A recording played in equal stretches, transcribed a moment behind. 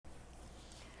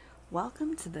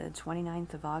Welcome to the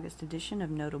 29th of August edition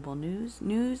of Notable News.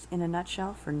 News in a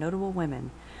nutshell for notable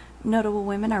women. Notable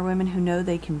women are women who know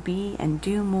they can be and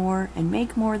do more and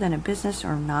make more than a business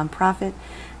or nonprofit.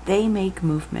 They make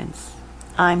movements.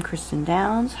 I'm Kristen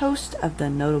Downs, host of the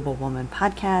Notable Woman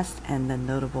podcast and the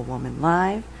Notable Woman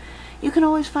Live. You can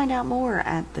always find out more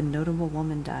at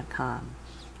thenotablewoman.com.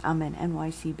 I'm an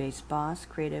NYC-based boss,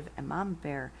 creative, and mama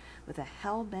bear with a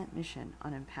hell-bent mission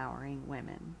on empowering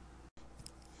women.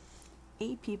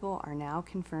 8 people are now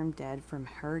confirmed dead from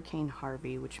Hurricane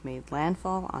Harvey, which made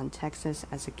landfall on Texas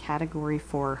as a Category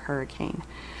 4 hurricane.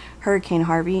 Hurricane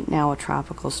Harvey, now a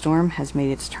tropical storm, has made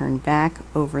its turn back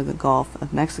over the Gulf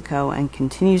of Mexico and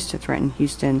continues to threaten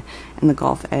Houston and the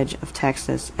Gulf edge of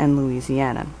Texas and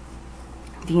Louisiana.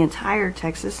 The entire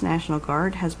Texas National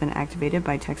Guard has been activated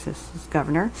by Texas's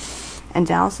governor, and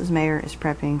Dallas's mayor is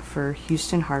prepping for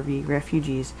Houston Harvey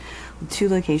refugees, with 2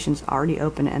 locations already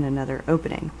open and another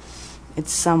opening.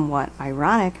 It's somewhat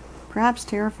ironic, perhaps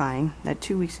terrifying, that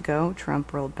 2 weeks ago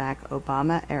Trump rolled back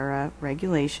Obama-era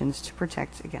regulations to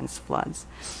protect against floods.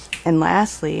 And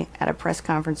lastly, at a press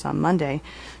conference on Monday,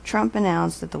 Trump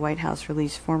announced that the White House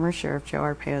released former Sheriff Joe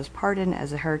Arpaio's pardon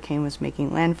as the hurricane was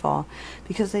making landfall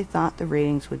because they thought the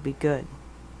ratings would be good.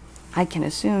 I can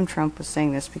assume Trump was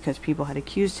saying this because people had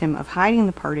accused him of hiding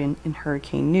the pardon in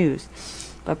hurricane news,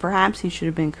 but perhaps he should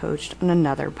have been coached on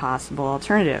another possible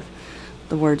alternative.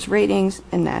 The words ratings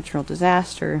and natural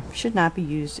disaster should not be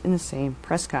used in the same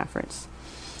press conference.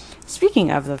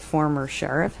 Speaking of the former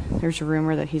sheriff, there's a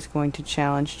rumor that he's going to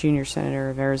challenge junior senator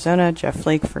of Arizona, Jeff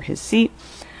Flake, for his seat.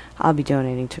 I'll be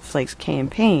donating to Flake's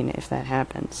campaign if that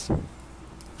happens.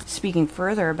 Speaking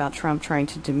further about Trump trying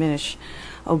to diminish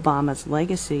Obama's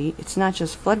legacy, it's not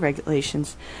just flood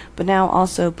regulations, but now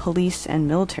also police and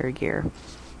military gear.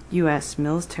 U.S.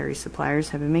 military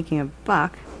suppliers have been making a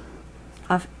buck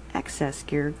off excess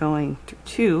gear going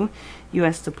to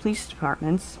U.S. the police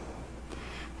departments,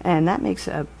 and that makes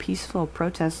a peaceful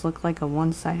protest look like a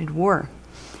one-sided war.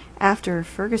 After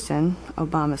Ferguson,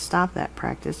 Obama stopped that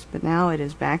practice, but now it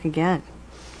is back again.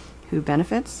 Who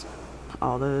benefits?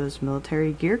 All those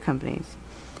military gear companies.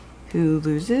 Who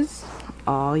loses?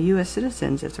 All U.S.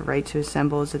 citizens if the right to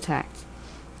assemble is attacked.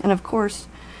 And of course,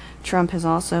 Trump has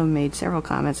also made several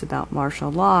comments about martial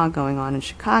law going on in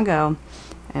Chicago,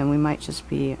 and we might just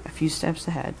be a few steps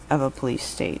ahead of a police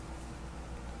state.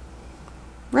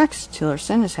 Rex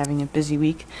Tillerson is having a busy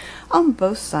week on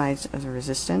both sides of the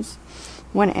resistance.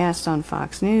 When asked on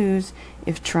Fox News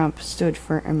if Trump stood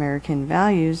for American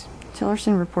values,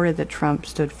 Tillerson reported that Trump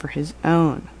stood for his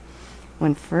own.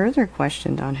 When further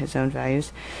questioned on his own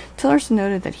values, Tillerson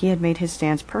noted that he had made his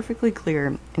stance perfectly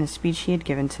clear in a speech he had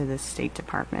given to the State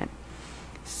Department.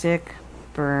 Sick,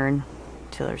 burn,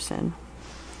 Tillerson.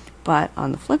 But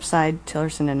on the flip side,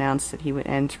 Tillerson announced that he would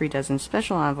end 36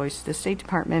 special envoys to the State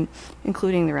Department,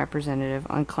 including the representative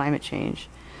on climate change.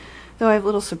 Though I have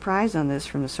little surprise on this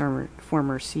from the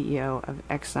former CEO of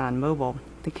ExxonMobil,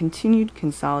 the continued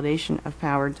consolidation of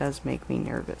power does make me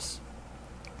nervous.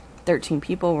 13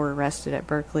 people were arrested at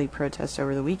Berkeley protests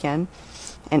over the weekend.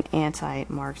 An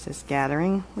anti-Marxist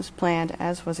gathering was planned,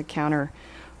 as was a counter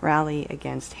rally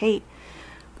against hate.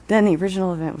 Then the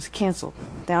original event was canceled.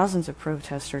 Thousands of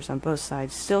protesters on both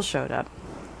sides still showed up.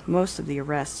 Most of the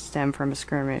arrests stem from a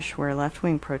skirmish where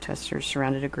left-wing protesters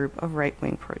surrounded a group of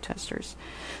right-wing protesters.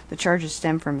 The charges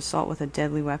stem from assault with a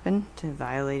deadly weapon to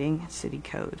violating city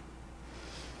code.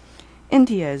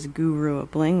 India's Guru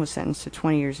of Bling was sentenced to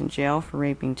 20 years in jail for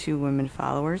raping 2 women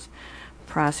followers.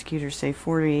 Prosecutors say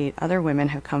 48 other women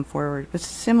have come forward with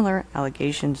similar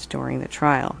allegations during the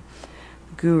trial.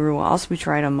 Guru will also be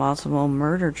tried on multiple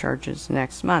murder charges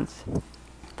next month.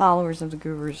 Followers of the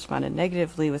Guru responded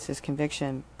negatively with his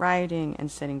conviction, rioting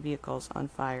and setting vehicles on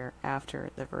fire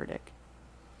after the verdict.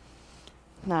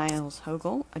 Niels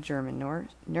Hogel, a German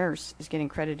nurse, is getting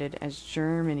credited as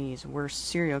Germany's worst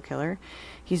serial killer.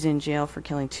 He's in jail for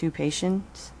killing 2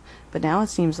 patients, but now it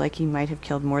seems like he might have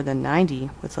killed more than 90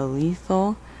 with a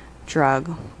lethal drug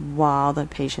while the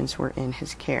patients were in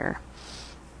his care.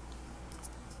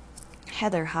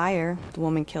 Heather Heyer, the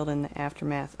woman killed in the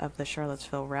aftermath of the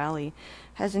Charlottesville rally,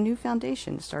 has a new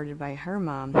foundation started by her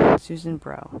mom, Susan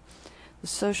Bro. The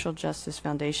Social Justice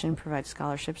Foundation provides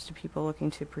scholarships to people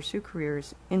looking to pursue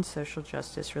careers in social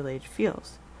justice-related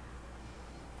fields.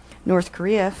 North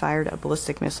Korea fired a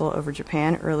ballistic missile over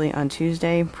Japan early on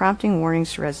Tuesday, prompting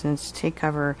warnings to residents to take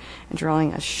cover and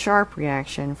drawing a sharp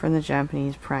reaction from the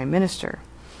Japanese Prime Minister.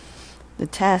 The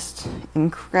test,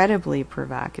 incredibly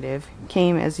provocative,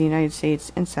 came as the United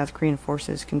States and South Korean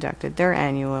forces conducted their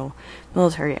annual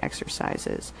military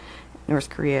exercises.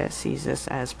 North Korea sees this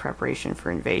as preparation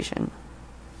for invasion.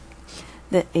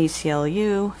 The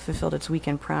ACLU fulfilled its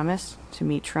weekend promise to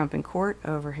meet Trump in court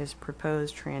over his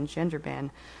proposed transgender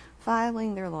ban,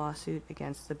 filing their lawsuit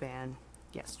against the ban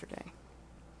yesterday.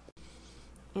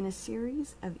 In a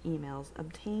series of emails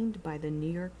obtained by the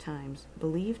New York Times,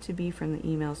 believed to be from the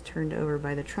emails turned over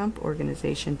by the Trump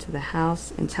Organization to the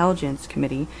House Intelligence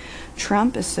Committee,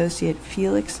 Trump associate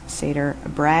Felix Sater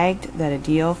bragged that a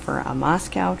deal for a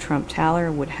Moscow Trump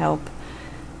Tower would help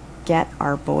get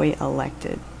our boy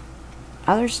elected.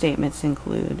 Other statements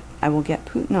include, "I will get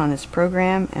Putin on this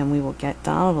program and we will get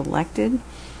Donald elected,"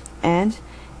 and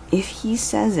 "If he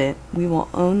says it, we will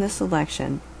own this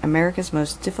election. America's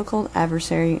most difficult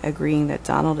adversary agreeing that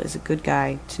Donald is a good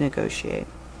guy to negotiate."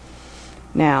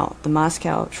 Now, the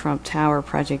Moscow Trump Tower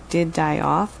project did die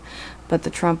off, but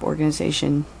the Trump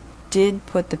Organization did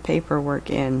put the paperwork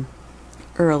in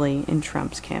early in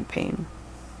Trump's campaign.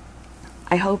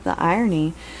 I hope the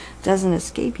irony doesn't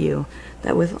escape you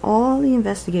that with all the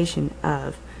investigation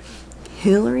of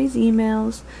Hillary's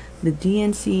emails, the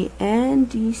DNC and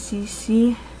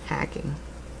DCC hacking,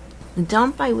 the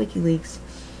dump by WikiLeaks,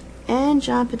 and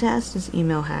John Podesta's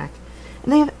email hack,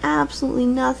 and they have absolutely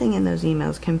nothing in those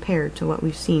emails compared to what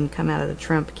we've seen come out of the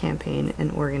Trump campaign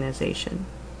and organization.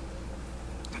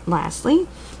 Lastly,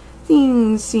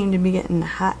 things seem to be getting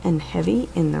hot and heavy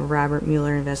in the Robert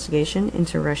Mueller investigation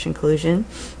into Russian collusion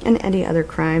and any other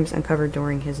crimes uncovered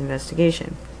during his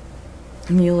investigation.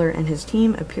 Mueller and his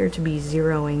team appear to be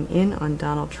zeroing in on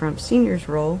Donald Trump Sr.'s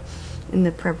role in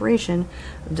the preparation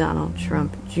of Donald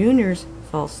Trump Jr.'s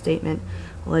false statement,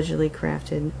 allegedly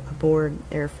crafted aboard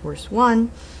Air Force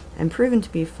One and proven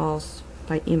to be false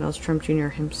by emails Trump Jr.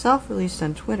 himself released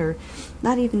on Twitter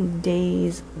not even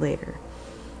days later.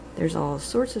 There's all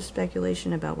sorts of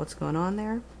speculation about what's going on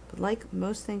there, but like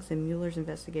most things in Mueller's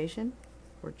investigation,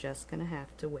 we're just going to have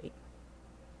to wait.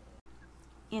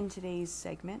 In today's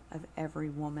segment of Every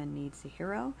Woman Needs a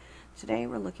Hero, today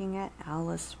we're looking at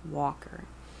Alice Walker.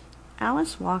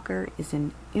 Alice Walker is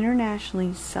an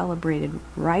internationally celebrated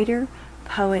writer,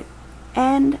 poet,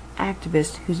 and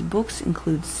activist whose books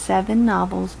include 7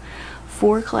 novels,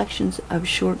 4 collections of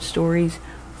short stories,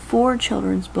 4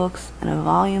 children's books, and a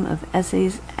volume of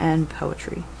essays and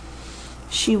poetry.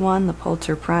 She won the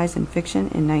Pulitzer Prize in Fiction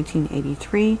in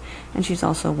 1983, and she's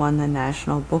also won the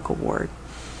National Book Award.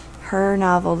 Her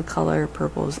novel, The Color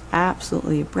Purple, is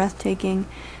absolutely breathtaking,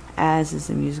 as is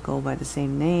the musical by the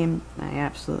same name. I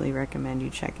absolutely recommend you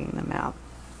checking them out.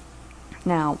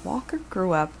 Now, Walker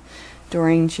grew up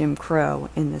during Jim Crow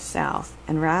in the South,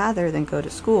 and rather than go to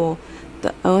school,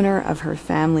 the owner of her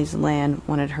family's land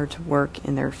wanted her to work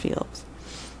in their fields.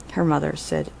 Her mother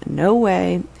said no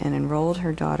way and enrolled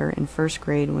her daughter in first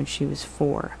grade when she was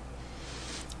 4.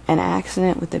 An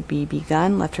accident with a BB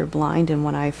gun left her blind in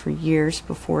one eye for years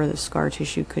before the scar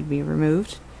tissue could be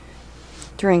removed.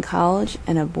 During college,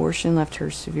 an abortion left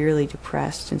her severely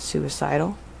depressed and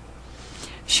suicidal.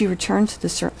 She returned to the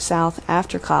South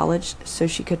after college so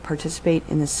she could participate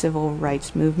in the civil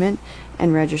rights movement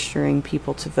and registering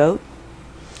people to vote.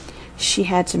 She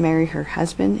had to marry her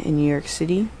husband in New York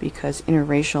City because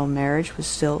interracial marriage was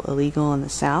still illegal in the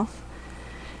South.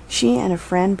 She and a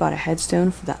friend bought a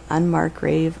headstone for the unmarked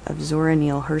grave of Zora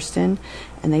Neale Hurston,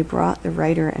 and they brought the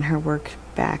writer and her work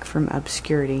back from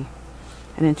obscurity.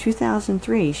 And in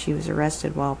 2003, she was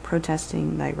arrested while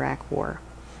protesting the Iraq War.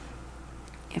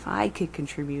 If I could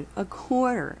contribute a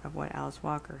quarter of what Alice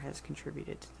Walker has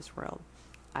contributed to this world,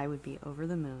 I would be over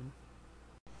the moon.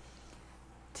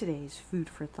 Today's food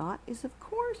for thought is, of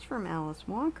course, from Alice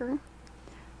Walker.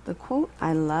 The quote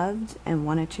I loved and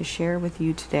wanted to share with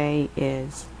you today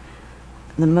is,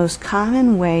 "The most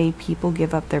common way people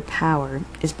give up their power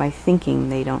is by thinking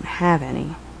they don't have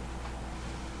any."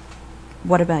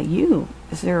 What about you?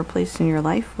 Is there a place in your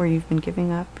life where you've been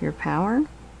giving up your power?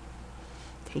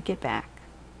 Take it back.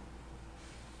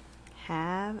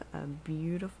 Have a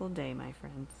beautiful day, my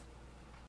friends.